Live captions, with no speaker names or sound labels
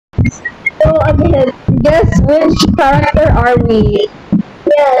Go ahead. Guess which character are we?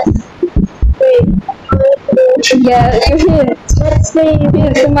 Yes. Wait. Yes, hint. Let's say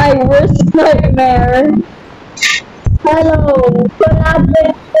It's my worst nightmare. hello.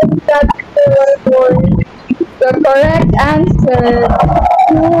 Collaborate with character one. The correct answer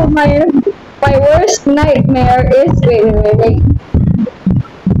to my worst nightmare is wait.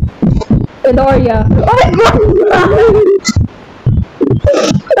 Edoria. Oh my god!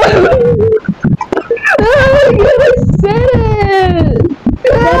 Oh, you said it!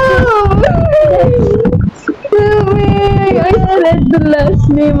 I said the last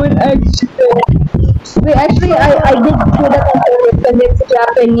name on accident. Wait, actually, I did do that on purpose because it's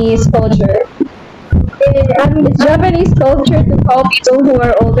Japanese culture. It's Japanese culture to call people who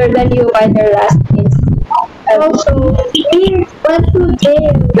are older than you by their last names. Also, we went to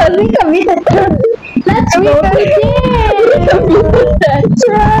jail. Kami that. Let's go to jail. That's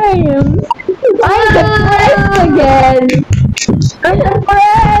right. I'm depressed again. I'm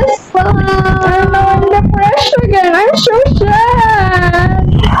depressed. I know I'm depressed again. I'm so sad.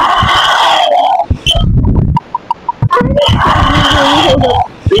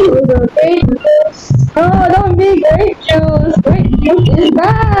 Grape juice. Oh, don't be grape juice. Grape juice is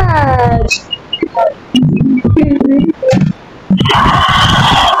bad.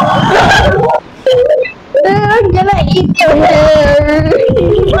 I'm gonna eat your hair.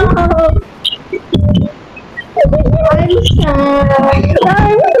 I'm sad.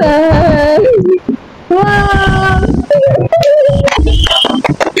 I'm sad. Wow.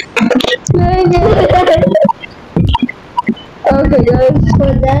 Okay, guys. So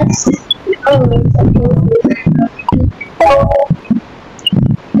that's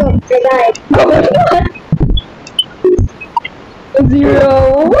no, tonight. Oh my god.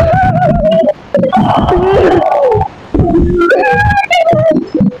 0.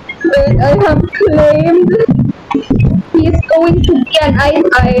 But I have claimed he's going to be an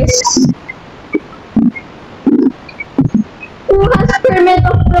ice. Who has permit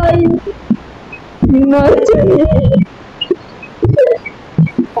of flying? Not me.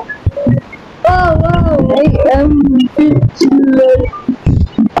 Oh wow. I am vigilant.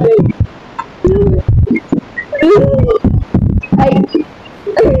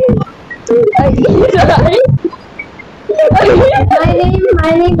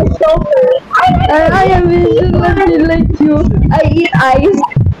 My name is Sophie. I am vigilant like you. I eat ice.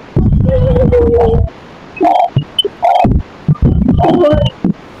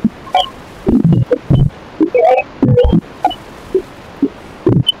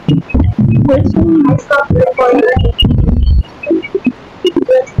 I stopped recording.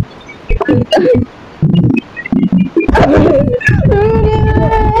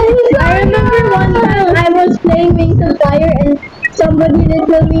 I remember one time I was playing Wings of Fire and somebody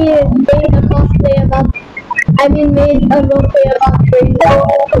literally made a cosplay about, made a roleplay about rainbow.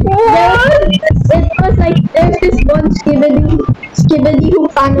 What? It was like, there's this one skibidi who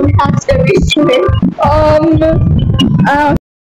phantom has every swim.